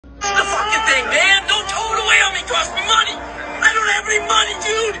cost me money. I don't have any money,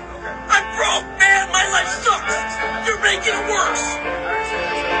 dude. I'm broke, man. My life sucks. You're making it worse.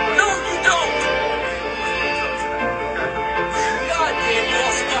 No, you don't. God damn, you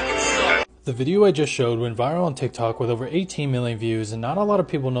all fucking suck. The video I just showed went viral on TikTok with over 18 million views, and not a lot of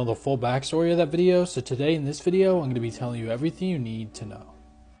people know the full backstory of that video, so today in this video I'm going to be telling you everything you need to know.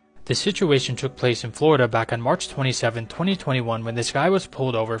 The situation took place in Florida back on March 27, 2021 when this guy was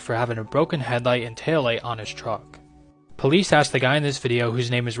pulled over for having a broken headlight and taillight on his truck. Police asked the guy in this video,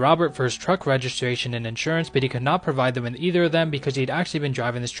 whose name is Robert, for his truck registration and insurance, but he could not provide them with either of them because he had actually been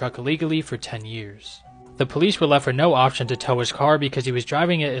driving this truck illegally for 10 years. The police were left with no option to tow his car because he was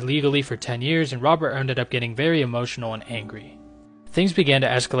driving it illegally for 10 years, and Robert ended up getting very emotional and angry. Things began to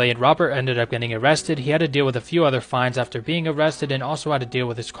escalate and Robert ended up getting arrested. He had to deal with a few other fines after being arrested and also had to deal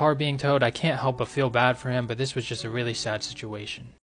with his car being towed. I can't help but feel bad for him, but this was just a really sad situation.